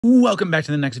Welcome back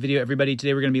to the next video, everybody.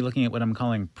 Today we're going to be looking at what I'm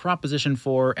calling Proposition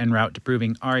 4 en route to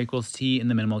proving R equals T in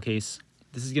the minimal case.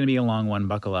 This is going to be a long one.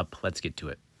 Buckle up. Let's get to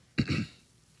it.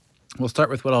 We'll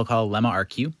start with what I'll call lemma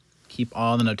RQ. Keep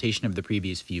all the notation of the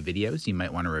previous few videos you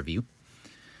might want to review.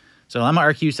 So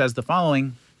lemma RQ says the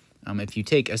following. If you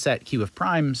take a set Q of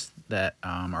primes that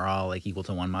are all like equal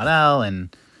to 1 mod L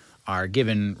and our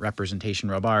given representation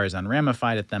rho bar is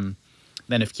unramified at them,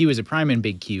 then if Q is a prime in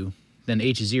big Q, then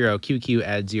H0 QQ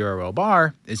add 0 rho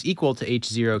bar is equal to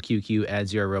H0 QQ add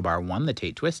 0 rho bar 1, the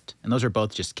Tate twist, and those are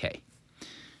both just K.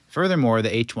 Furthermore,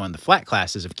 the H1, the flat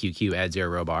classes of QQ add 0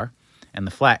 rho bar, and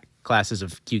the flat classes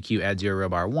of QQ add 0 rho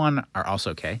bar 1 are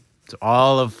also K. So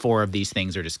all of 4 of these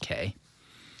things are just K.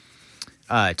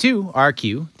 2,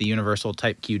 RQ, the universal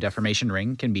type Q deformation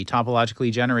ring, can be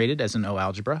topologically generated as an O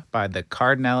algebra by the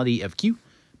cardinality of Q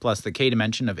plus the K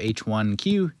dimension of H1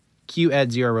 Q, Q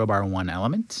add 0 rho bar 1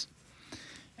 elements.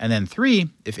 And then 3,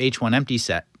 if H1 empty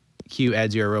set, Q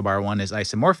add 0 rho bar 1 is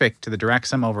isomorphic to the direct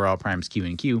sum over all primes Q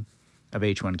and Q of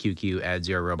H1 QQ add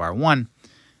 0 rho bar 1,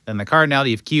 then the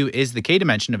cardinality of Q is the K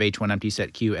dimension of H1 empty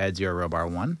set Q add 0 rho bar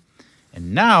 1.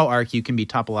 And now RQ can be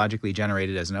topologically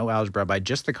generated as an O algebra by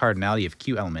just the cardinality of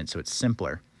Q elements, so it's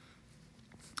simpler.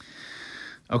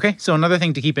 Okay, so another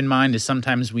thing to keep in mind is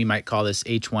sometimes we might call this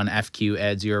H1 FQ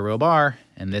add 0 rho bar,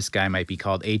 and this guy might be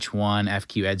called H1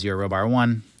 FQ add 0 rho bar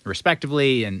 1,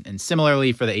 respectively, and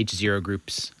similarly for the H0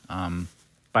 groups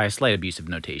by a slight abuse of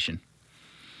notation.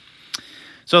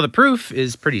 So the proof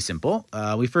is pretty simple.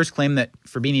 We first claim that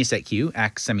Frobenius set Q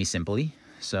acts semi-simply,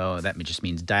 so that just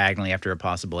means diagonally after a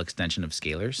possible extension of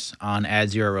scalars on add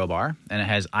 0 rho bar, and it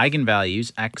has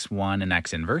eigenvalues x1 and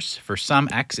x inverse for some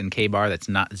x in k bar that's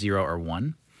not 0 or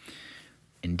 1.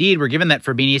 Indeed, we're given that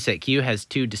Frobenius set Q has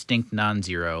 2 distinct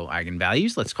non-zero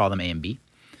eigenvalues. Let's call them A and B.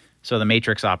 So the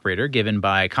matrix operator given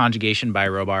by conjugation by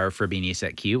rho bar of Frobenius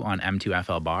set Q on M2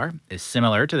 FL bar is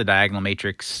similar to the diagonal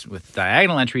matrix with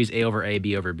diagonal entries A over A,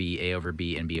 B over B, A over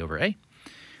B, and B over A,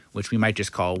 which we might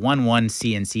just call 1, 1,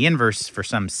 C, and C inverse for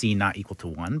some C not equal to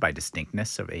 1 by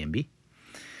distinctness of A and B.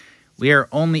 We are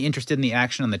only interested in the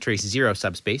action on the trace 0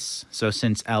 subspace, so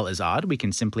since L is odd, we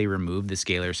can simply remove the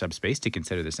scalar subspace to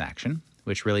consider this action,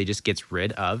 which really just gets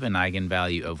rid of an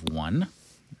eigenvalue of 1,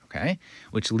 okay,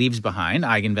 which leaves behind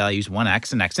eigenvalues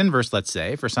 1x and x inverse, let's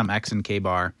say, for some x in k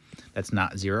bar that's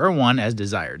not 0 or 1 as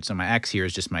desired. So my x here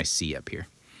is just my C up here.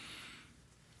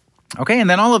 Okay, and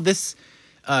then all of this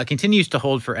continues to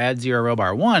hold for add 0 rho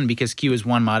bar 1 because Q is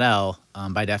 1 mod L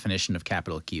by definition of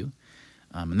capital Q.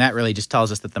 And that really just tells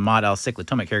us that the mod L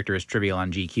cyclotomic character is trivial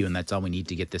on GQ, and that's all we need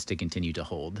to get this to continue to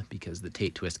hold, because the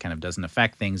Tate twist kind of doesn't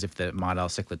affect things if the mod L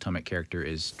cyclotomic character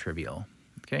is trivial.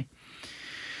 Okay.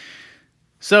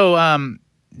 So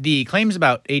the claims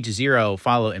about H0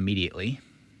 follow immediately.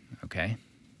 Okay.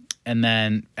 And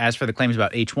then as for the claims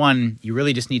about H1, you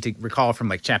really just need to recall from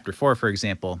like chapter 4, for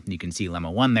example, you can see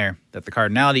lemma 1 there, that the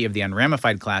cardinality of the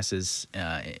unramified classes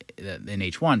in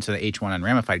H1, so the H1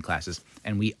 unramified classes,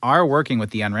 and we are working with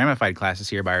the unramified classes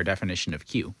here by our definition of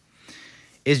Q,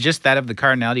 is just that of the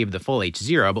cardinality of the full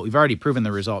H0, but we've already proven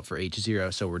the result for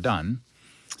H0, so we're done.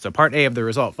 So part A of the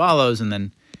result follows, and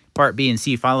then part B and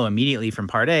C follow immediately from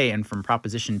part A and from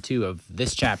proposition 2 of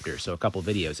this chapter, so a couple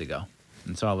videos ago.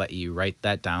 And so I'll let you write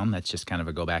that down. That's just kind of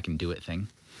a go back and do it thing.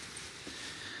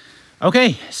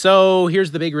 Okay, so here's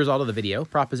the big result of the video.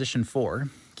 Proposition 4.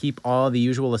 Keep all the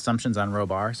usual assumptions on rho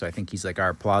bar. So I think he's like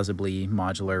our plausibly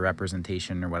modular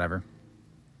representation or whatever.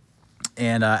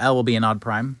 And L will be an odd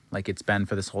prime, like it's been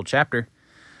for this whole chapter.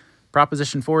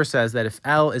 Proposition 4 says that if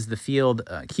L is the field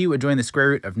Q adjoining the square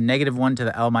root of -1 to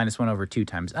the L minus 1 over 2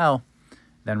 times L,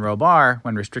 then rho bar,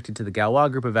 when restricted to the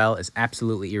Galois group of L, is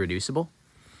absolutely irreducible.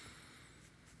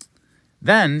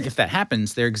 Then, if that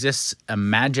happens, there exists a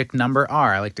magic number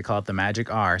R. I like to call it the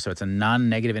magic R. So it's a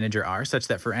non-negative integer R, such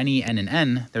that for any n in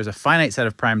n, there's a finite set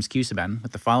of primes Q sub n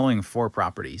with the following 4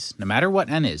 properties. No matter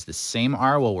what n is, the same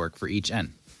R will work for each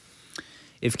n.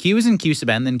 If Q is in Q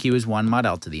sub n, then Q is 1 mod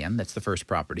L to the n. That's the first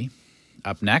property.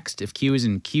 Up next, if Q is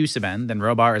in Q sub n, then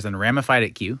rho bar is unramified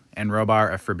at Q, and rho bar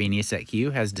of Frobenius at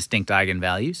Q has distinct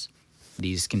eigenvalues.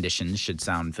 These conditions should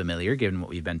sound familiar given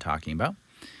what we've been talking about.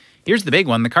 Here's the big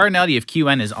one. The cardinality of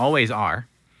Qn is always R.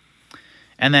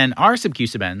 And then R sub Q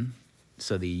sub n,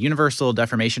 so the universal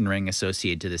deformation ring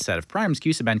associated to this set of primes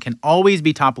Q sub n, can always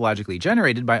be topologically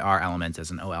generated by R elements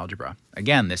as an O algebra.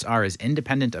 Again, this R is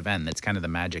independent of n. That's kind of the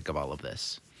magic of all of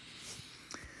this.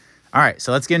 All right,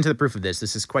 so let's get into the proof of this.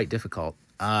 This is quite difficult.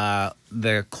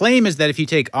 The claim is that if you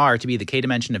take R to be the K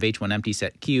dimension of H1 empty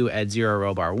set Q at 0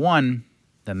 rho bar 1,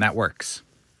 then that works.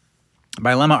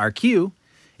 By lemma RQ,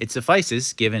 it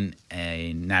suffices, given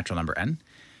a natural number n,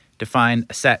 define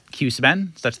a set Q sub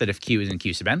n such that if Q is in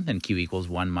Q sub n, then Q equals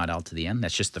 1 mod L to the n.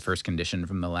 That's just the first condition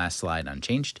from the last slide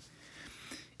unchanged.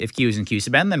 If Q is in Q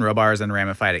sub n, then rho bar is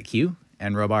unramified at Q,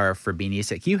 and rho bar of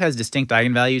Frobenius at Q has distinct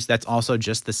eigenvalues. That's also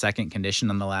just the second condition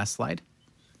on the last slide.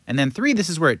 And then 3, this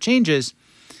is where it changes.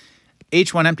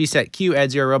 H1 empty set Q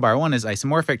add 0 rho bar 1 is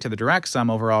isomorphic to the direct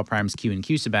sum over all primes Q and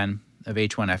Q sub n of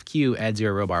H1 FQ add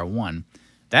 0 rho bar 1.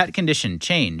 That condition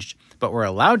changed, but we're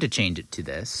allowed to change it to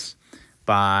this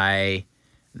by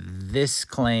this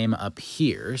claim up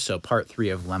here, so part 3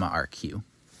 of lemma RQ.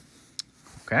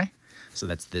 Okay, so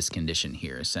that's this condition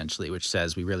here, essentially, which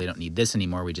says we really don't need this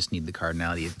anymore, we just need the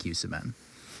cardinality of Q sub n.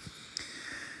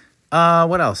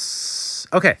 What else?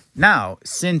 Okay, now,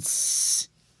 since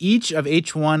each of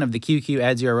H1 of the QQ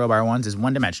add 0 rho bar 1s is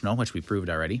one-dimensional, which we proved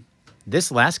already,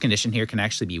 this last condition here can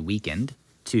actually be weakened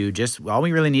to just, all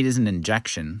we really need is an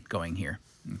injection going here,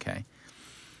 okay?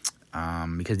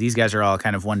 Because these guys are all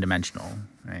kind of one-dimensional,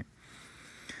 right?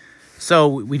 So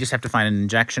we just have to find an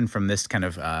injection from this kind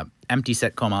of empty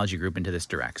set cohomology group into this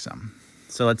direct sum.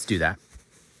 So let's do that.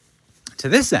 To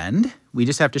this end, we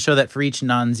just have to show that for each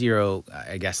non-zero,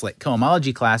 I guess, like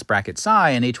cohomology class bracket psi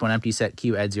and H1 empty set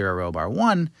Q add 0 rho bar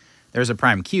 1, there's a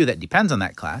prime Q that depends on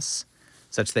that class,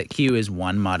 such that Q is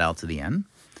 1 mod L to the n.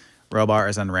 Rho bar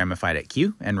is unramified at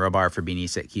Q, and rho bar for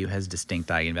Frobenius at Q has distinct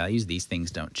eigenvalues. These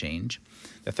things don't change.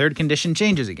 The third condition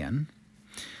changes again.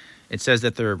 It says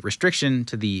that the restriction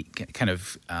to the kind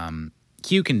of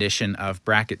Q condition of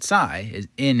bracket psi is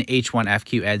in H1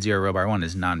 FQ add 0 rho bar 1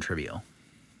 is non-trivial.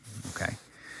 Okay.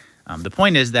 The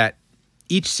point is that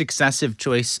each successive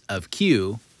choice of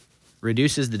Q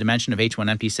reduces the dimension of H1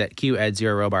 empty set Q add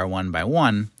 0 rho bar 1 by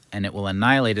 1, and it will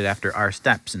annihilate it after R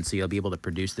steps, and so you'll be able to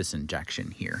produce this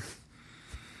injection here.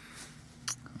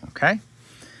 Okay.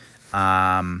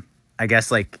 I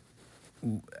guess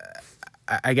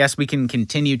we can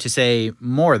continue to say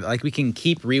more, like we can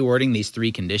keep rewording these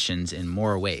 3 conditions in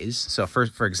more ways. So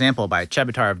for example, by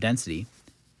Chebytarov density,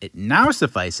 it now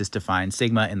suffices to find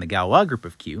sigma in the Galois group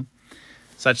of Q,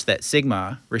 such that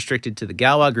sigma restricted to the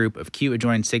Galois group of Q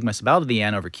adjoins sigma sub L to the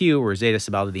n over Q, where zeta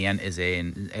sub L to the n is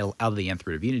L to the nth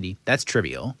root of unity. That's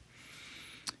trivial.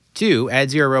 2, add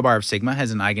 0 rho bar of sigma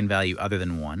has an eigenvalue other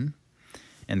than 1.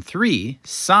 And 3,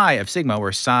 psi of sigma,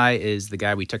 where psi is the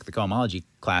guy we took the cohomology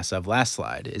class of last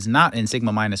slide, is not in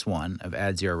sigma minus 1 of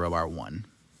add 0 rho bar 1.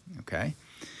 Okay?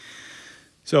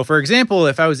 So, for example,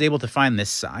 if I was able to find this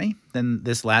psi, then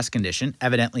this last condition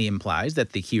evidently implies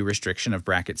that the Q restriction of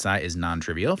bracket psi is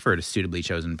non-trivial for a suitably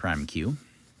chosen prime Q.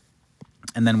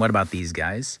 And then what about these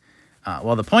guys?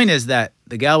 Well, the point is that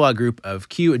the Galois group of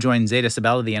Q adjoins zeta sub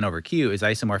L to the n over Q is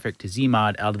isomorphic to Z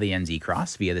mod L to the n Z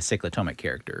cross via the cyclotomic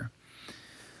character.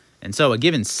 And so a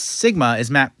given sigma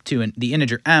is mapped to the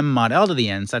integer m mod L to the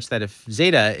n such that if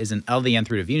zeta is an L to the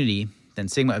nth root of unity, then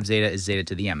sigma of zeta is zeta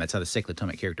to the m. That's how the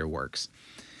cyclotomic character works.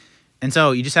 And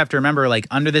so you just have to remember, like,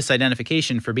 under this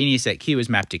identification, Frobenius at Q is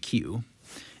mapped to Q.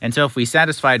 And so if we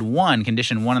satisfied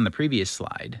condition 1 on the previous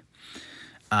slide,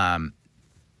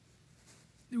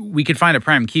 we could find a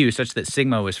prime Q such that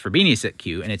sigma was Frobenius at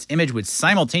Q, and its image would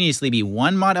simultaneously be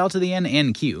 1 mod L to the n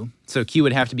and Q. So Q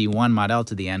would have to be 1 mod L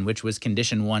to the n, which was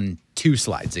condition 1 2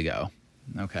 slides ago.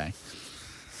 Okay.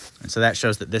 And so that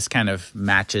shows that this kind of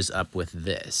matches up with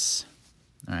this.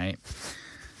 All right.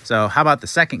 So how about the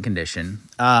second condition?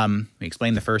 We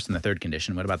explained the first and the third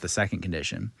condition. What about the second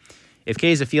condition? If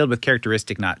K is a field with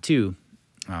characteristic not 2,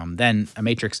 then a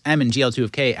matrix M in GL2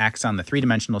 of K acts on the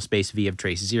 3-dimensional space V of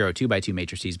trace 0, 2 by 2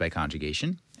 matrices by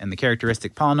conjugation. And the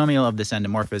characteristic polynomial of this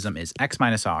endomorphism is x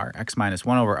minus r, x minus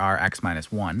 1 over r, x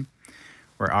minus 1,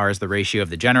 where r is the ratio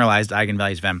of the generalized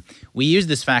eigenvalues of M. We used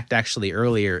this fact actually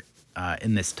earlier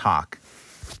in this talk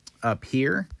up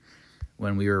here,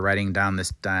 when we were writing down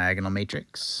this diagonal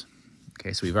matrix.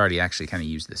 Okay, so we've already actually kind of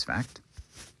used this fact.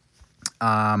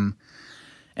 And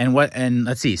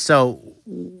let's see, so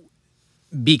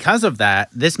because of that,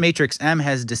 this matrix M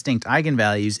has distinct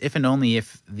eigenvalues if and only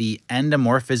if the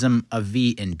endomorphism of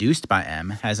V induced by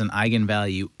M has an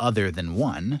eigenvalue other than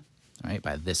 1, right,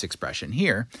 by this expression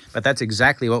here. But that's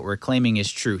exactly what we're claiming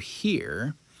is true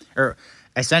here. Or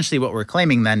essentially what we're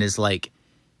claiming then is, like,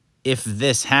 if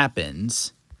this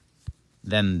happens,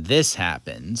 then this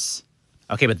happens.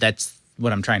 Okay, but that's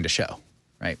what I'm trying to show,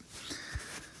 right?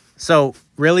 So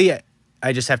really,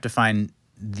 I just have to find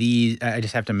I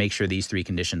just have to make sure these 3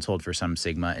 conditions hold for some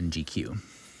sigma and GQ.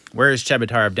 Where is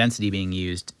Chebytarov density being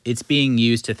used? It's being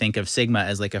used to think of sigma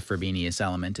as like a Frobenius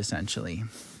element, essentially.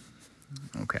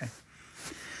 Okay.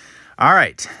 All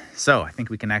right. So I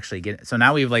think we can actually get it. So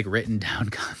now we've like written down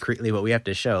concretely what we have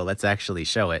to show. Let's actually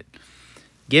show it.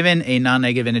 Given a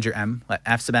non-negative integer m, let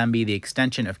f sub m be the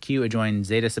extension of q adjoins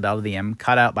zeta sub l to the m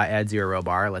cut out by add 0 row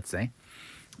bar, let's say.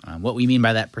 What we mean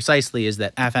by that precisely is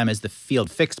that fm is the field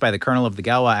fixed by the kernel of the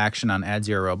Galois action on add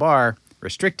 0 row bar,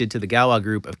 restricted to the Galois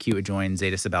group of q adjoins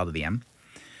zeta sub l to the m.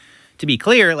 To be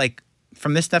clear, like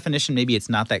from this definition, maybe it's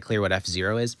not that clear what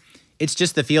f0 is. It's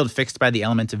just the field fixed by the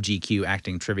element of GQ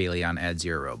acting trivially on add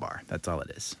 0 row bar. That's all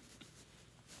it is.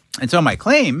 And so my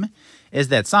claim is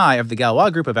that psi of the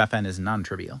Galois group of Fn is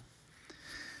non-trivial.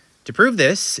 To prove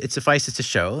this, it suffices to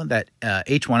show that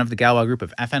H1 of the Galois group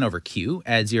of Fn over Q,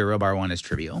 add 0 row bar 1, is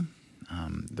trivial.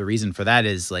 The reason for that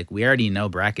is, like, we already know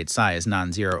bracket psi is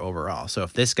non-zero overall. So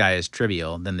if this guy is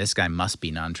trivial, then this guy must be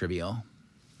non-trivial.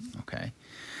 Okay.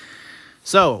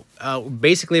 So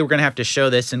basically, we're going to have to show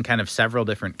this in kind of several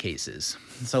different cases.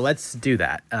 So let's do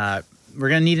that. We're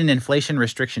going to need an inflation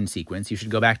restriction sequence. You should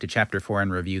go back to chapter 4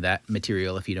 and review that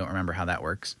material if you don't remember how that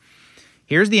works.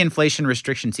 Here's the inflation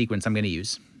restriction sequence I'm going to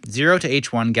use. 0 to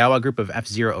H1, Galois group of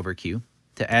F0 over Q.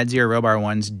 To add 0 row bar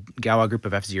 1's Galois group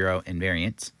of F0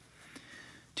 invariance.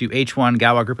 To H1,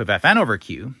 Galois group of Fn over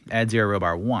Q. Add 0 row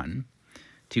bar 1.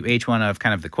 To H1 of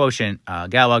kind of the quotient,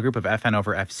 Galois group of Fn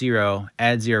over F0,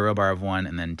 add 0 row bar of 1,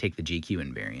 and then take the GQ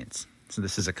invariance. So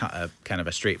this is a kind of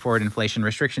a straightforward inflation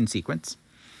restriction sequence.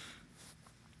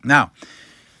 Now,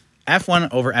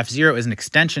 F1 over F0 is an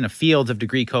extension of fields of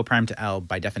degree coprime to L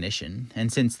by definition.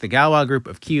 And since the Galois group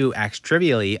of Q acts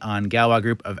trivially on Galois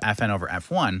group of Fn over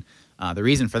F1, the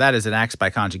reason for that is it acts by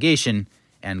conjugation,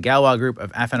 and Galois group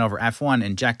of Fn over F1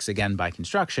 injects again by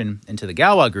construction into the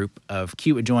Galois group of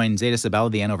Q adjoin zeta sub L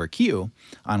to the n over Q,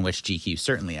 on which GQ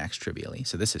certainly acts trivially.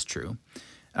 So this is true.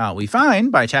 We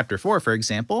find by chapter 4, for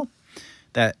example,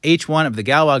 that H1 of the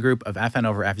Galois group of Fn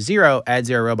over F0 adds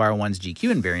 0 row bar 1's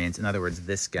GQ invariance. In other words,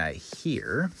 this guy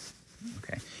here.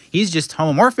 Okay, he's just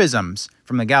homomorphisms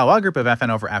from the Galois group of Fn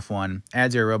over F1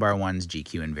 adds 0 row bar 1's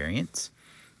GQ invariance.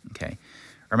 Okay.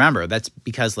 Remember, that's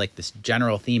because like this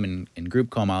general theme in group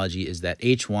cohomology is that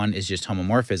H1 is just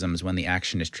homomorphisms when the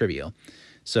action is trivial.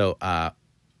 So,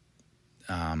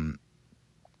 and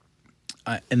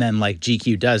then like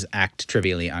GQ does act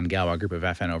trivially on Galois group of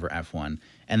Fn over F1.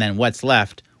 And then what's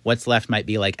left might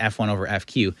be like F1 over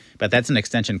FQ, but that's an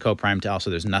extension coprime to L, so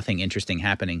there's nothing interesting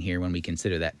happening here when we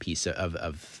consider that piece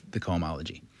of the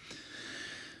cohomology.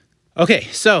 Okay,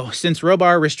 so since row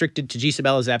bar restricted to G sub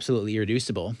L is absolutely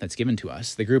irreducible, that's given to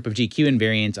us, the group of GQ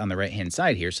invariants on the right-hand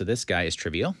side here, so this guy is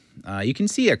trivial. You can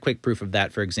see a quick proof of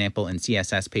that, for example, in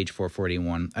CSS page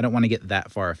 441. I don't want to get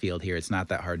that far afield here. It's not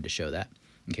that hard to show that.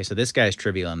 Okay, so this guy is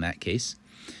trivial in that case.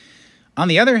 On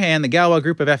the other hand, the Galois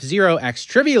group of F0 acts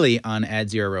trivially on add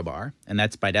 0 row bar, and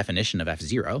that's by definition of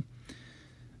F0.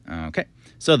 Okay.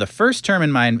 So the first term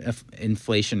in my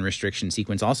inflation restriction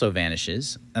sequence also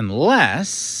vanishes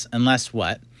unless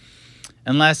what?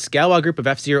 Unless Galois group of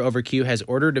F0 over Q has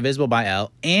order divisible by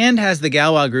L and has the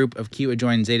Galois group of Q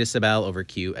adjoin zeta sub L over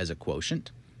Q as a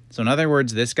quotient. So in other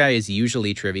words, this guy is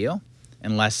usually trivial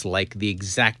unless like the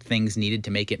exact things needed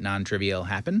to make it non-trivial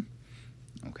happen.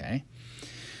 Okay.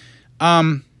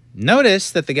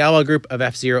 Notice that the Galois group of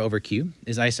F0 over Q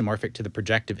is isomorphic to the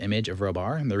projective image of row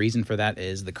bar, and the reason for that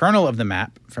is the kernel of the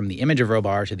map from the image of row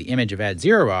bar to the image of add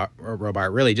 0 row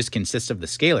bar really just consists of the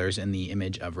scalars in the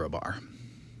image of row bar.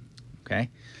 Okay?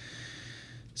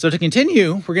 So to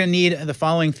continue, we're going to need the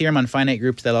following theorem on finite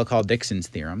groups that I'll call Dixon's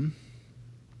theorem.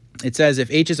 It says if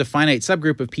H is a finite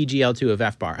subgroup of PGL2 of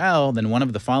F bar L, then one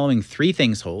of the following three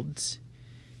things holds.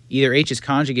 Either H is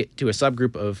conjugate to a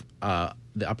subgroup of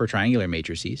the upper triangular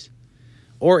matrices,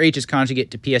 or H is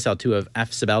conjugate to PSL2 of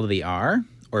F sub L to the R,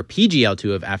 or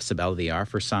PGL2 of F sub L to the R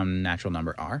for some natural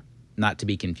number R, not to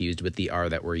be confused with the R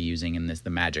that we're using in this, the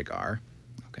magic R.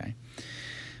 Okay.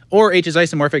 Or H is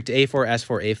isomorphic to A4,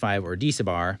 S4, A5, or D sub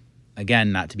R,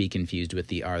 again, not to be confused with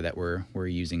the R that we're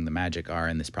using the magic R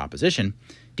in this proposition.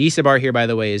 D sub R here, by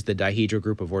the way, is the dihedral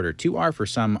group of order 2R for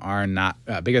some R not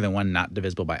bigger than 1 not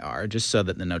divisible by R, just so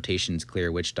that the notation's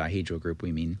clear which dihedral group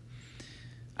we mean.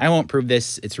 I won't prove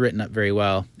this. It's written up very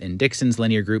well in Dixon's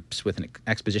linear groups with an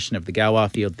exposition of the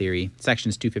Galois field theory,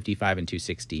 sections 255 and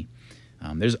 260.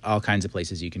 There's all kinds of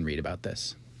places you can read about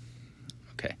this.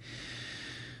 Okay.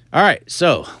 All right,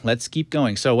 so let's keep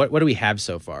going. So what do we have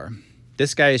so far?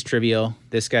 This guy is trivial.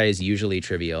 This guy is usually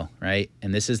trivial, right?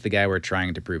 And this is the guy we're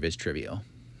trying to prove is trivial.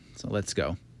 So let's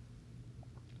go.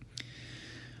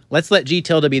 Let's let G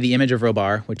tilde be the image of row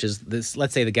bar, which is this,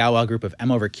 let's say the Galois group of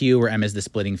M over Q, where M is the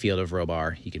splitting field of row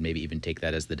bar. You could maybe even take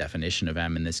that as the definition of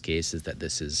M in this case, is that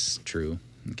this is true.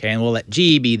 Okay, and we'll let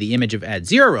G be the image of add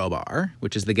 0 row bar,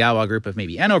 which is the Galois group of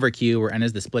maybe N over Q, where N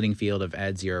is the splitting field of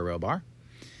add 0 row bar.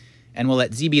 And we'll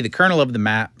let Z be the kernel of the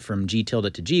map from G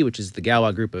tilde to G, which is the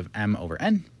Galois group of M over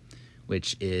N,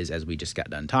 which is, as we just got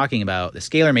done talking about, the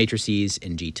scalar matrices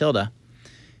in G tilde.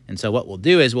 And so what we'll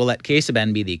do is we'll let K sub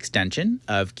n be the extension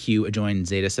of Q adjoin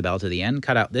zeta sub L to the n,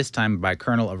 cut out this time by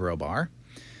kernel of rho bar.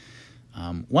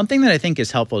 One thing that I think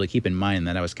is helpful to keep in mind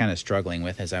that I was kind of struggling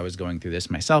with as I was going through this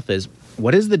myself is,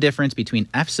 what is the difference between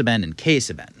F sub n and K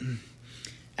sub n?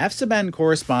 F sub n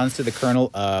corresponds to the kernel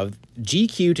of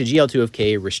GQ to GL2 of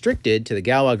K restricted to the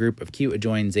Galois group of Q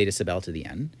adjoin zeta sub L to the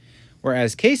n,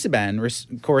 whereas K sub n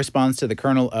corresponds to the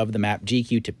kernel of the map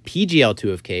GQ to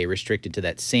PGL2 of K restricted to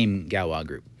that same Galois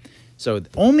group. So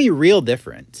the only real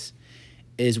difference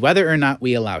is whether or not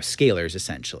we allow scalars,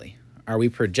 essentially. Are we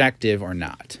projective or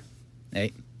not?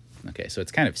 Right? Okay, so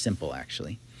it's kind of simple,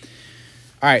 actually.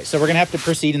 All right, so we're going to have to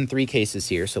proceed in 3 cases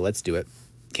here, so let's do it.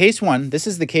 Case 1, this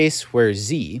is the case where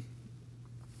Z,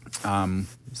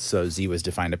 so Z was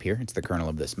defined up here, it's the kernel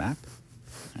of this map,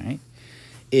 all right,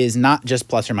 is not just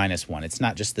plus or minus 1. It's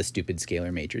not just the stupid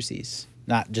scalar matrices,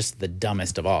 not just the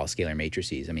dumbest of all scalar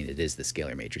matrices. I mean, it is the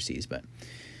scalar matrices, but...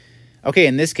 Okay,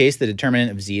 in this case, the determinant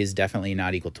of Z is definitely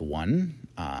not equal to 1.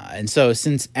 And so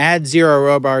since add 0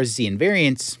 rho bar Z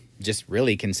invariance just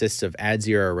really consists of add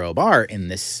 0 rho bar in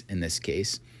this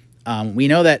case, we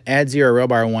know that add 0 rho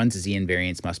bar 1's Z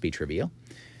invariance must be trivial.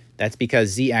 That's because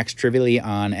Z acts trivially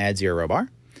on add 0 rho bar.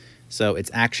 So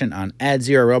its action on add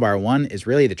 0 rho bar 1 is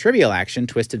really the trivial action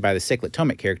twisted by the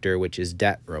cyclotomic character, which is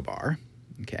det rho bar.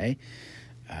 Okay?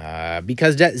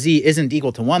 Because det Z isn't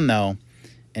equal to 1, though,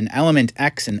 an element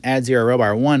x in add 0 rho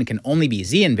bar 1 can only be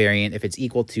Z invariant if it's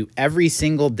equal to every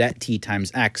single det t times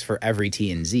x for every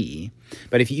t in Z.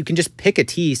 But if you can just pick a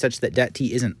t such that det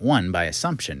t isn't 1 by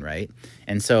assumption, right?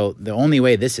 And so the only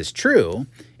way this is true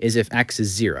is if x is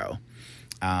 0.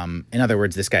 In other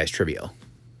words, this guy is trivial,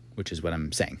 which is what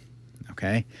I'm saying,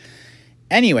 okay?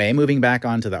 Anyway, moving back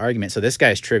onto the argument, so this guy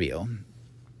is trivial.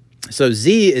 So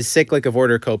Z is cyclic of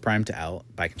order coprime to L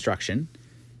by construction.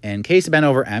 And K sub n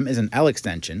over M is an L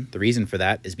extension. The reason for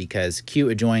that is because Q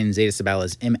adjoins zeta sub L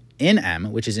is in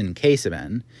M, which is in K sub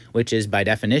n, which is by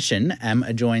definition M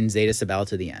adjoins zeta sub L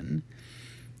to the n.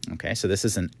 Okay, so this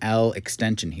is an L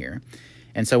extension here.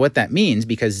 And so what that means,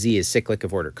 because Z is cyclic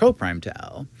of order coprime to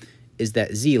L, is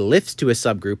that Z lifts to a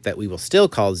subgroup that we will still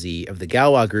call Z of the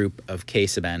Galois group of K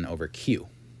sub n over Q.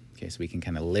 Okay, so we can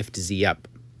kind of lift Z up,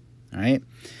 all right?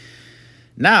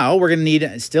 Now, we're going to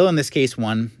need, still in this case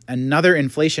 1, another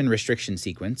inflation restriction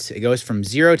sequence. It goes from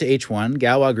 0 to H1,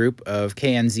 Galois group of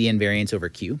Kn Z invariance over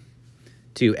Q,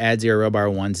 to add 0 rho bar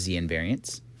 1's Z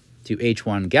invariance, to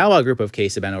H1 Galois group of K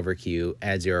sub n over Q,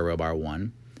 add 0 rho bar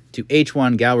 1, to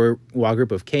H1 Galois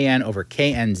group of Kn over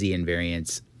Kn Z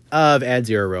invariance of add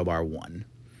 0 rho bar 1.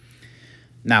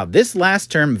 Now, this last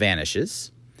term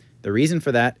vanishes. The reason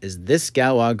for that is this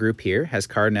Galois group here has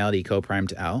cardinality coprime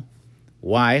to L.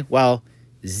 Why? Well,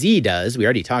 Z does. We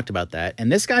already talked about that.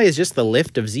 And this guy is just the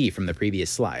lift of Z from the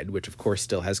previous slide, which of course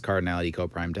still has cardinality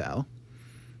coprime to L.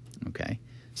 Okay.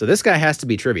 So this guy has to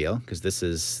be trivial because this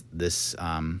is that's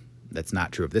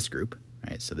not true of this group,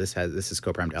 right? So this is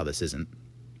coprime to L, this isn't.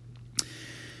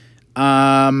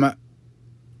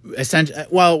 Essentially,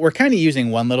 well, we're kind of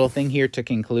using one little thing here to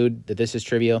conclude that this is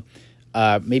trivial.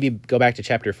 Maybe go back to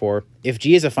chapter 4. If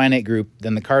G is a finite group,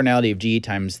 then the cardinality of G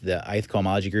times the ith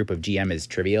cohomology group of Gm is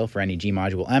trivial for any G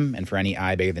module M and for any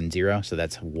I bigger than 0. So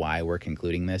that's why we're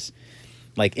concluding this.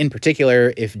 Like in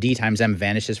particular, if D times M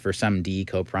vanishes for some D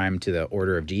coprime to the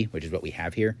order of G, which is what we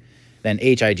have here, then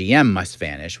HIGM must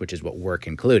vanish, which is what we're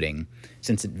concluding,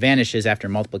 since it vanishes after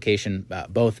multiplication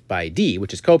both by D,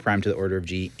 which is coprime to the order of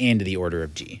G, and to the order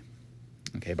of G,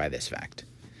 okay, by this fact.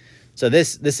 So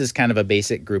this is kind of a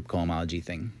basic group cohomology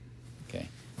thing. Okay,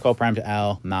 coprime to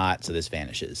L, not, so this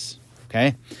vanishes.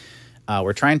 Okay,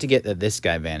 we're trying to get that this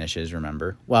guy vanishes,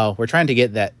 remember? Well, we're trying to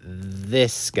get that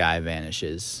this guy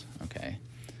vanishes. Okay,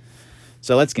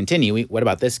 so let's continue. What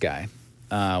about this guy?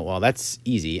 Well, that's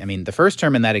easy. I mean, the first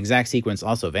term in that exact sequence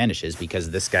also vanishes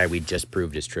because this guy we just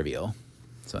proved is trivial.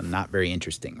 So not very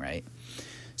interesting, right?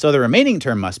 So the remaining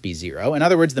term must be 0. In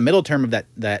other words, the middle term of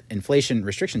that inflation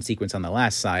restriction sequence on the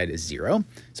last side is 0.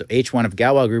 So H1 of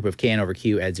Galois group of Kn over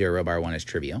Q add 0 rho bar 1 is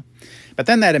trivial. But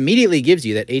then that immediately gives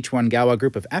you that H1 Galois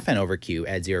group of Fn over Q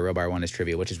add 0 rho bar 1 is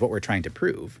trivial, which is what we're trying to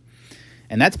prove.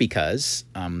 And that's because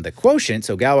the quotient,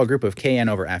 so Galois group of Kn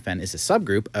over Fn, is a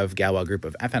subgroup of Galois group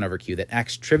of Fn over Q that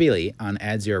acts trivially on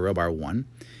add 0 rho bar 1.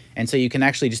 And so you can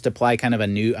actually just apply kind of a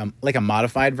new, like a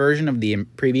modified version of the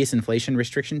previous inflation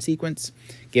restriction sequence,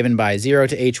 given by 0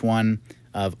 to H1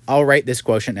 of, I'll write this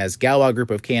quotient as Galois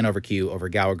group of Kn over Q over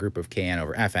Galois group of Kn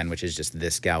over Fn, which is just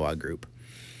this Galois group.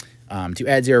 To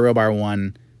add 0 rho bar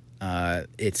 1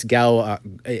 its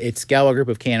Galois group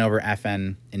of Kn over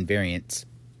Fn invariance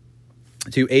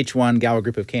to H1 Galois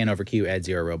group of Kn over Q add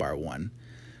 0 rho bar 1.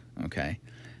 Okay.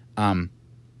 And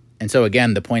so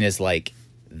again, the point is like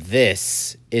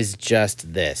this is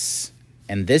just this.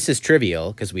 And this is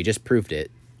trivial because we just proved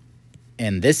it.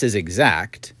 And this is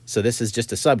exact. So this is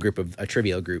just a subgroup of a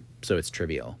trivial group. So it's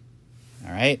trivial.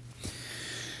 All right.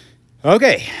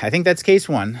 Okay. I think that's case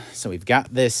 1. So we've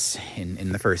got this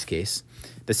in the first case.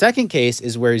 The second case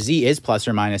is where Z is plus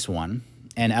or minus 1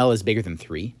 and L is bigger than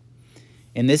 3.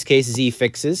 In this case, Z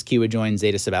fixes Q adjoins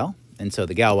zeta sub L. And so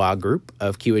the Galois group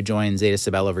of Q adjoins zeta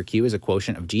sub L over Q is a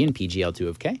quotient of G and PGL2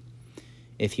 of K.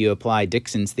 If you apply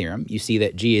Dixon's theorem, you see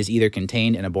that G is either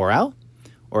contained in a Borel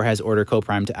or has order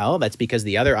coprime to L. That's because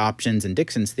the other options in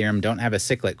Dixon's theorem don't have a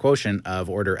cyclic quotient of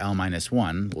order L minus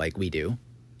 1 like we do.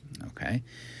 Okay.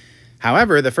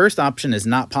 However, the first option is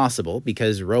not possible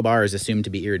because rho bar is assumed to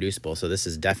be irreducible, so this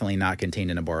is definitely not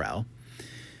contained in a Borel.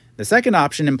 The second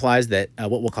option implies that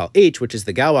what we'll call H, which is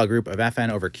the Galois group of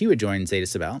Fn over Q adjoins zeta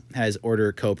sub L, has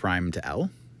order coprime to L.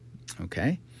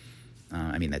 Okay.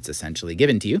 I mean, that's essentially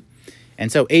given to you.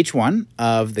 And so H1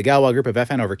 of the Galois group of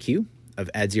Fn over Q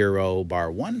of add 0 rho bar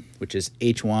 1, which is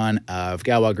H1 of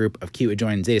Galois group of Q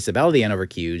adjoins zeta sub L, the N over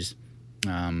Q's,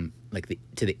 to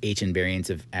the H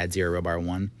invariance of add 0 rho bar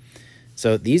 1.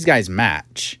 So these guys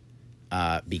match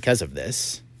because of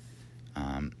this,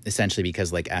 essentially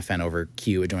because like Fn over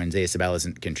Q adjoins zeta sub L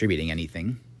isn't contributing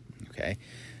anything. Okay.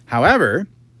 However,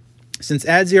 since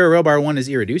add 0 rho bar 1 is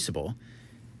irreducible,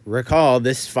 recall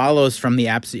this follows from the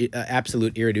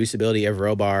absolute irreducibility of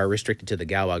rho bar restricted to the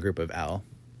Galois group of L.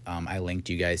 I linked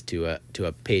you guys to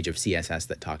a page of CSS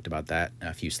that talked about that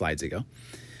a few slides ago.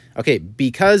 Okay,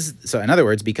 so in other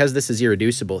words, because this is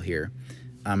irreducible here,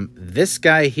 this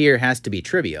guy here has to be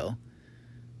trivial,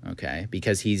 okay,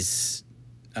 because he's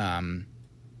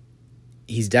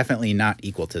definitely not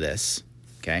equal to this,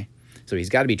 okay? So he's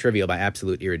got to be trivial by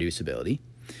absolute irreducibility.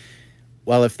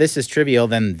 Well, if this is trivial,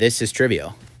 then this is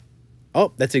trivial.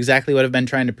 Oh, that's exactly what I've been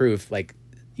trying to prove, like,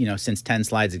 you know, since 10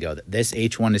 slides ago, that this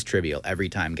H1 is trivial every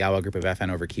time. Galois group of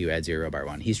Fn over Q add 0 rho bar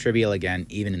 1. He's trivial again,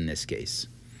 even in this case.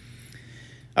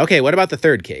 Okay, what about the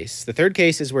third case? The third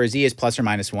case is where Z is plus or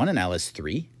minus 1 and L is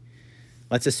 3.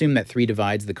 Let's assume that 3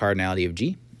 divides the cardinality of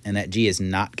G and that G is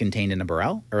not contained in a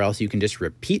Borel, or else you can just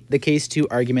repeat the case 2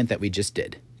 argument that we just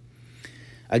did.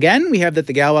 Again, we have that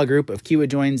the Galois group of Q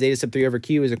adjoins zeta sub 3 over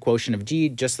Q is a quotient of G,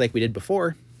 just like we did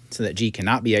before, so that G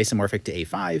cannot be isomorphic to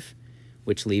A5,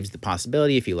 which leaves the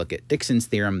possibility, if you look at Dixon's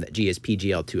theorem, that G is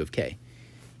PGL2 of K.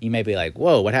 You may be like,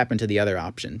 whoa, what happened to the other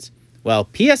options? Well,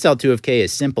 PSL2 of K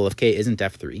is simple if K isn't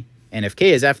F3. And if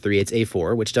K is F3, it's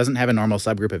A4, which doesn't have a normal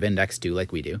subgroup of index 2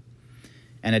 like we do.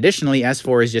 And additionally,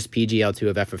 S4 is just PGL2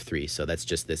 of F of 3, so that's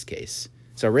just this case.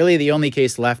 So really the only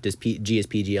case left is G is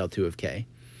PGL2 of K.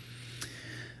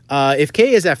 If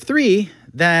K is F3,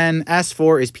 then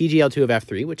S4 is PGL2 of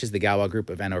F3, which is the Galois group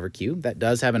of N over Q. That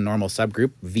does have a normal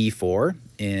subgroup, V4,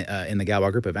 in the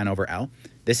Galois group of N over L.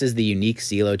 This is the unique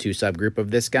CeLO2 subgroup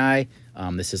of this guy.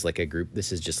 This is like a group.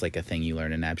 This is just like a thing you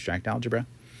learn in abstract algebra.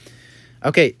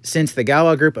 Okay, since the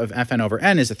Galois group of Fn over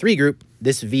N is a 3 group,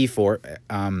 this V4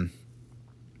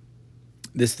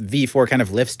 kind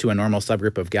of lifts to a normal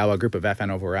subgroup of Galois group of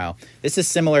Fn over L. This is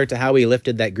similar to how we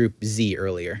lifted that group Z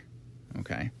earlier.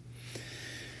 Okay.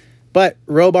 But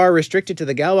rho bar restricted to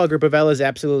the Galois group of L is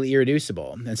absolutely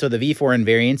irreducible. And so the V4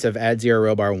 invariants of add 0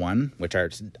 rho bar 1, which are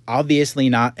obviously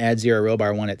not add 0 rho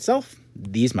bar 1 itself,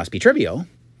 these must be trivial.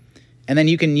 And then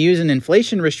you can use an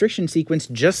inflation restriction sequence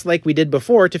just like we did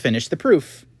before to finish the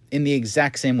proof in the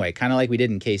exact same way. Kind of like we did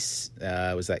in case,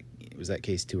 was that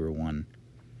case 2 or 1?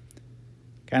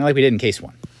 Kind of like we did in case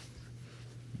 1.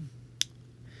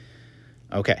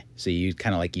 Okay, so you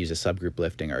kind of like use a subgroup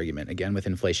lifting argument, again with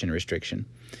inflation restriction.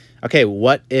 Okay,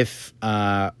 what if,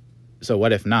 so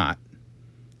what if not?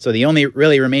 So the only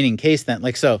really remaining case then,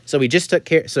 like, so we just took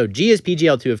care, so G is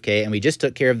PGL2 of K, and we just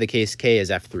took care of the case K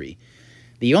is F3.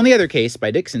 The only other case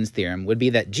by Dixon's theorem would be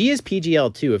that G is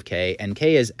PGL2 of K, and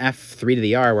K is F3 to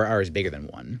the R, where R is bigger than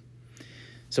 1.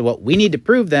 So what we need to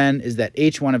prove then is that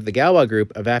H1 of the Galois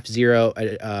group of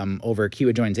F0 over Q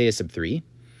adjoins zeta sub 3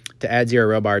 to add 0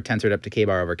 rho bar tensored up to K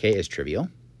bar over K is trivial.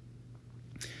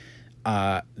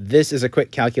 This is a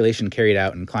quick calculation carried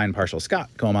out in Klein-Partial-Scott,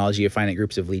 cohomology of finite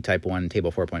groups of Lie type 1,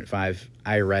 table 4.5.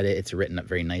 I read it. It's written up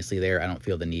very nicely there. I don't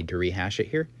feel the need to rehash it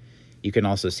here. You can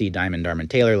also see Diamond, Darman,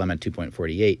 Taylor, lemma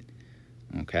 2.48.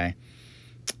 Okay.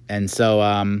 And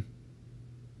so,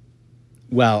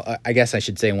 well, I guess I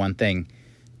should say one thing.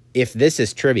 If this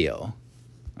is trivial,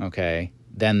 okay,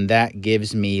 then that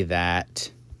gives me that,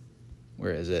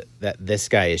 where is it? That this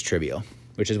guy is trivial,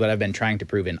 which is what I've been trying to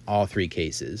prove in all 3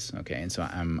 cases. Okay, and so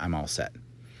I'm all set.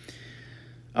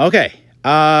 Okay,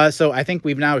 so I think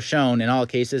we've now shown in all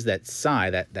cases that psi,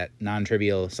 that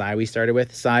non-trivial psi we started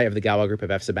with, psi of the Galois group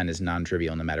of f sub n is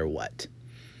non-trivial no matter what.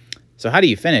 So how do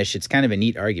you finish? It's kind of a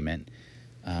neat argument.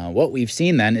 What we've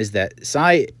seen then is that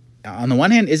psi, on the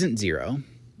one hand, isn't 0,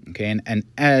 okay, and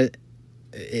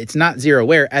it's not 0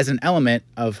 where, as an element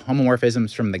of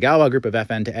homomorphisms from the Galois group of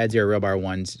Fn to add 0 rho bar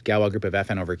 1's Galois group of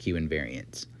Fn over Q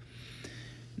invariance.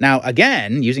 Now,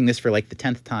 again, using this for like the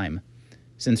 10th time,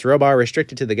 since rho bar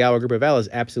restricted to the Galois group of L is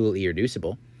absolutely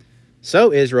irreducible,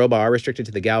 so is rho bar restricted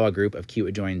to the Galois group of Q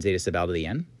adjoins zeta sub L to the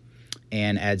n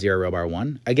and add 0 rho bar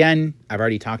 1. Again, I've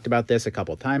already talked about this a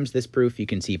couple times, this proof. You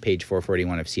can see page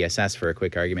 441 of CSS for a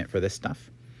quick argument for this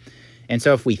stuff. And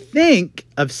so if we think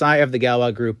of psi of the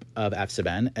Galois group of f sub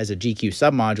n as a GQ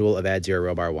submodule of add 0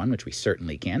 rho bar 1, which we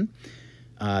certainly can,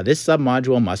 this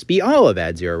submodule must be all of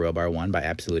add 0 rho bar 1 by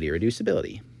absolute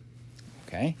irreducibility.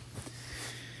 Okay.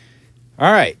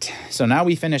 All right, so now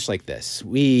we finish like this.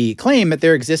 We claim that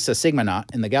there exists a sigma naught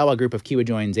in the Galois group of Q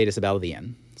adjoins zeta sub L to the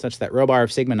n, such that rho bar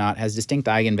of sigma naught has distinct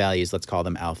eigenvalues, let's call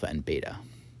them alpha and beta.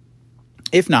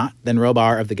 If not, then rho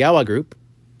bar of the Galois group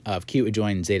of Q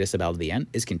adjoins zeta sub L to the n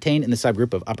is contained in the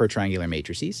subgroup of upper triangular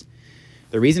matrices.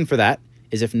 The reason for that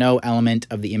is if no element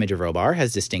of the image of rho bar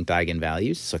has distinct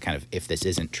eigenvalues, so kind of if this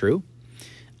isn't true,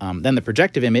 then the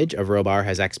projective image of rho bar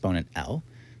has exponent L.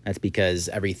 That's because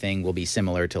everything will be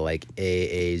similar to like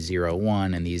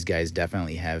AA01, and these guys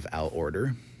definitely have L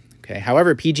order. Okay.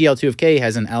 However, PGL2 of K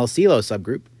has an L-CeLO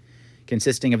subgroup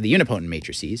consisting of the unipotent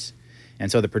matrices,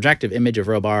 and so the projective image of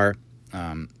rho bar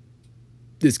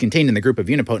is contained in the group of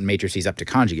unipotent matrices up to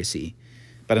conjugacy.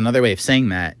 But another way of saying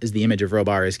that is the image of rho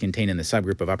bar is contained in the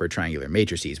subgroup of upper triangular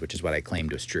matrices, which is what I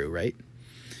claimed was true, right?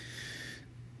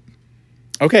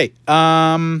 Okay,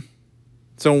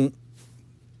 so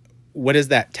what does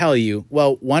that tell you?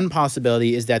 Well, one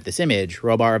possibility is that this image,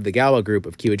 rho bar of the Galois group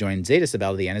of Q adjoins zeta sub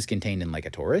L to the n, is contained in like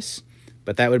a torus,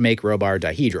 but that would make rho bar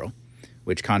dihedral,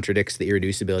 which contradicts the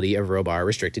irreducibility of rho bar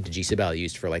restricted to G sub L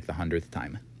used for like the 100th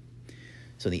time.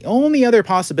 So the only other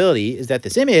possibility is that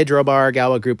this image, rho bar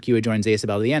Galois group Q adjoins zeta sub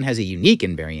L to the n, has a unique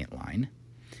invariant line.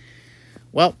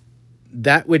 Well,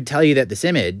 that would tell you that this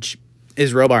image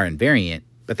is rho bar invariant,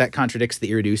 but that contradicts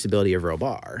the irreducibility of rho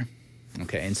bar.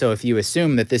 Okay, and so if you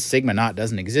assume that this sigma naught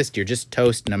doesn't exist, you're just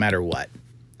toast no matter what.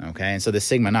 Okay, and so the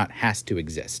sigma naught has to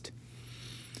exist.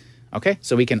 Okay,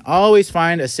 so we can always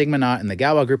find a sigma naught in the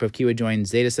Galois group of Q adjoins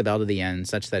zeta sub L to the n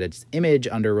such that its image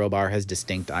under rho bar has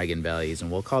distinct eigenvalues,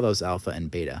 and we'll call those alpha and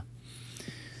beta.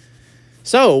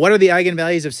 So what are the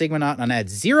eigenvalues of sigma naught on add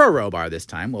 0 rho bar this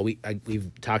time? Well,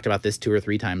 we've talked about this 2 or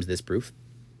 3 times, this proof.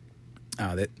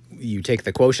 That you take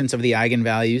the quotients of the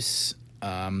eigenvalues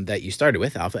that you started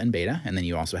with, alpha and beta, and then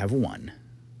you also have 1.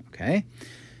 Okay,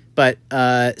 but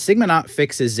sigma naught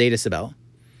fixes zeta sub L.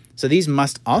 So these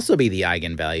must also be the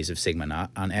eigenvalues of sigma naught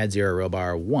on add 0 rho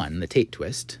bar 1, the Tate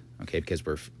twist, okay, because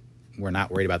we're not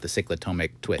worried about the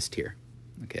cyclotomic twist here,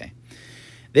 okay.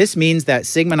 This means that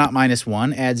sigma naught minus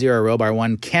 1, add 0 rho bar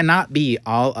 1, cannot be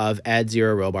all of add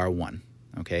 0 rho bar 1,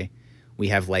 okay. We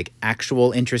have like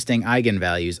actual interesting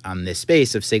eigenvalues on this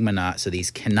space of sigma naught, so these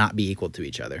cannot be equal to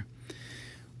each other.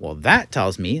 Well, that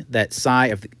tells me that psi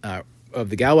of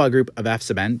the Galois group of f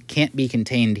sub n can't be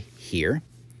contained here.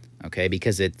 Okay,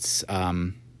 because it's,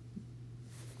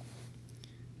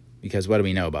 because what do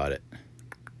we know about it?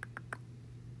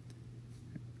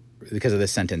 Because of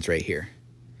this sentence right here.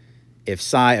 If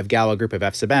psi of Galois group of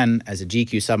f sub n as a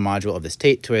GQ submodule of this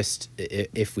Tate twist,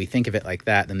 if we think of it like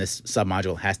that, then this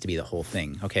submodule has to be the whole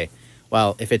thing. Okay,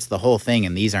 well, if it's the whole thing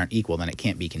and these aren't equal, then it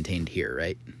can't be contained here,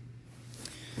 right?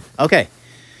 Okay,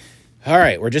 all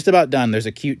right, we're just about done. There's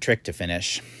a cute trick to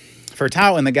finish. For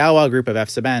tau in the Galois group of f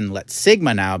sub n, let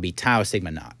sigma now be tau sigma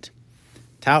naught.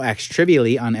 Tau acts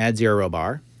trivially on add 0 rho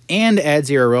bar and add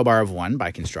 0 rho bar of 1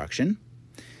 by construction.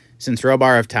 Since rho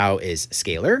bar of tau is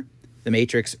scalar, the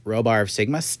matrix rho bar of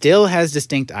sigma still has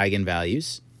distinct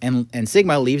eigenvalues, and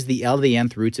sigma leaves the L to the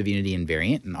nth roots of unity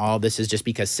invariant, and all this is just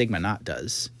because sigma naught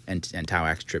does, and tau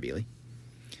acts trivially.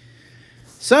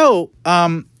 So,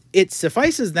 it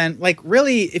suffices then, like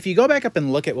really, if you go back up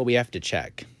and look at what we have to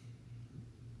check.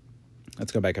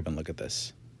 Let's go back up and look at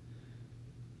this.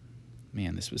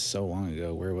 Man, this was so long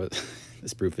ago. Where was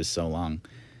this proof is so long.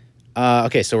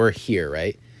 Okay, so we're here,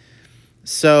 right?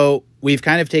 So we've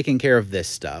kind of taken care of this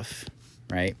stuff,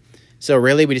 right? So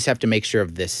really we just have to make sure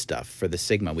of this stuff for the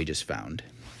sigma we just found.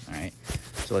 All right.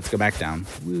 So let's go back down.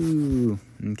 Woo.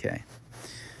 Okay.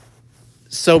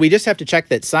 So we just have to check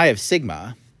that psi of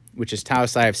sigma, which is tau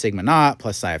psi of sigma naught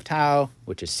plus psi of tau,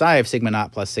 which is psi of sigma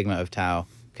naught plus sigma of tau,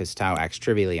 because tau acts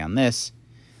trivially on this.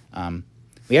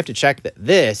 We have to check that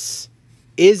this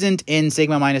isn't in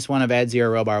sigma minus 1 of add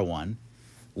 0 rho bar 1,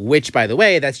 which, by the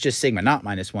way, that's just sigma naught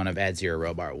minus 1 of add 0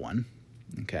 rho bar 1.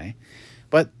 Okay.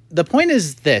 But the point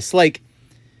is this, like,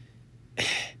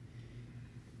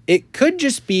 it could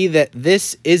just be that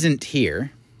this isn't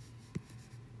here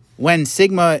when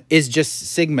sigma is just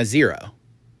sigma 0,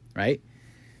 right?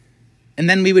 And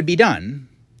then we would be done.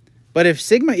 But if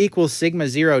sigma equals sigma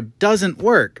 0 doesn't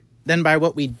work, then by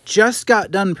what we just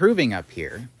got done proving up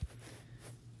here,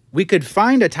 we could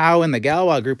find a tau in the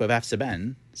Galois group of f sub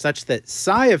n such that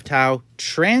psi of tau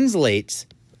translates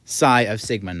psi of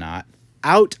sigma naught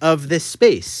out of this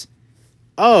space.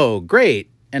 Oh, great.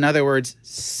 In other words,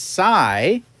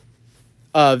 psi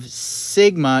of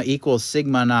sigma equals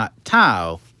sigma naught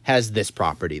tau has this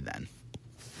property then,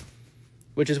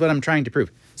 which is what I'm trying to prove.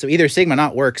 So either sigma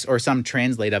naught works or some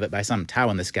translate of it by some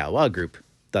tau in this Galois group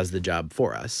does the job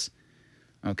for us.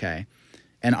 Okay.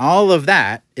 And all of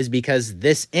that is because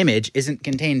this image isn't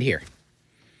contained here,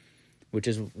 which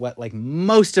is what, like,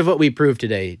 most of what we proved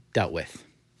today dealt with.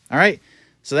 All right.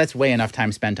 So that's way enough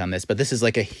time spent on this, but this is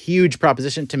like a huge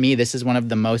proposition. To me, this is one of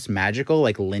the most magical,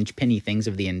 like, linchpinny things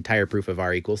of the entire proof of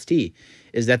R equals T,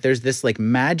 is that there's this, like,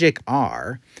 magic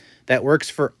R that works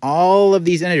for all of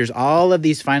these integers, all of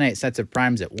these finite sets of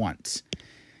primes at once.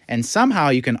 And somehow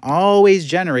you can always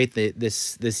generate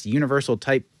this universal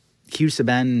type Q sub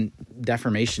n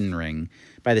deformation ring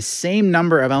by the same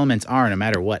number of elements R no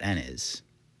matter what n is.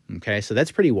 Okay, so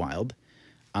that's pretty wild.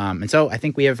 And so I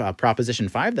think we have proposition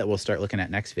 5 that we'll start looking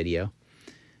at next video.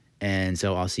 And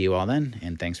so I'll see you all then,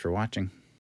 and thanks for watching.